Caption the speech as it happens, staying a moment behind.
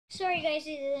Sorry guys,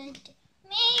 I didn't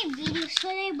make videos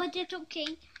today, but it's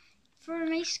okay for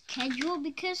my schedule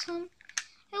because I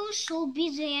was so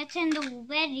busy at the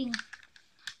wedding,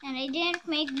 and I didn't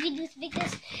make videos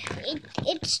because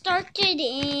it started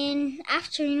in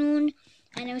afternoon,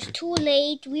 and it was too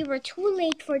late. We were too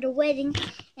late for the wedding,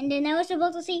 and then I was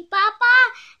about to say,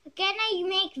 "Papa, can I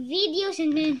make videos?"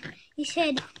 And then he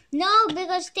said, "No,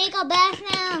 because take a bath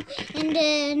now."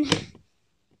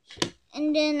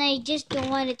 And then I just don't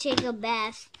want to take a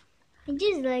bath. I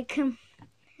just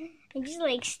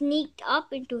sneaked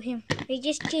up into him. I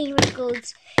just changed my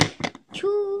clothes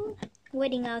to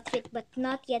wedding outfit, but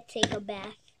not yet take a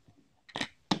bath.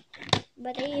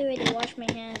 But I already washed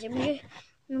my hands.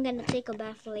 I'm gonna take a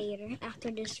bath later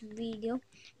after this video.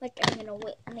 But I'm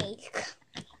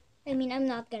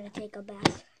not gonna take a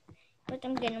bath, but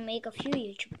I'm gonna make a few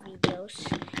YouTube videos.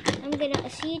 I'm gonna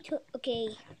see you. Okay,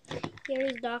 here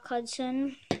is Doc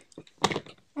Hudson.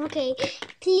 Okay,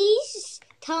 please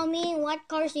tell me what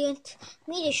cars you want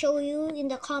me to show you in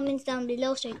the comments down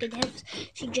below so I could have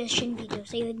suggestion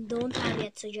videos. I don't have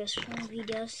yet suggestion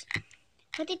videos,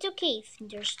 but it's okay if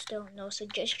there's still no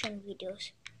suggestion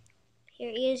videos.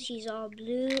 Here he is. He's all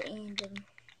blue and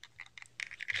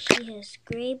he has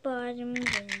gray bottoms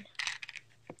and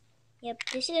yep.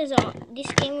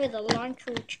 This came with a launch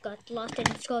which got lost and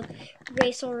it's called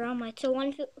Racerama.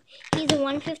 He's a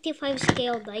 155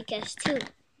 scale diecast too,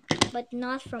 but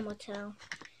not from Mattel.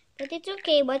 But it's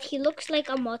okay, but he looks like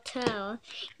a Mattel.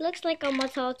 He looks like a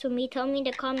Mattel to me. Tell me in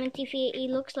the comments if he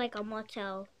looks like a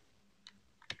Mattel.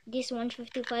 This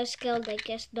 155 scale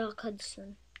diecast Doc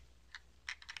Hudson.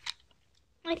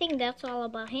 I think that's all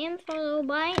about him. Follow,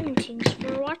 bye, and thanks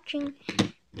for watching.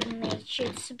 Make sure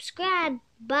to subscribe.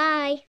 Bye.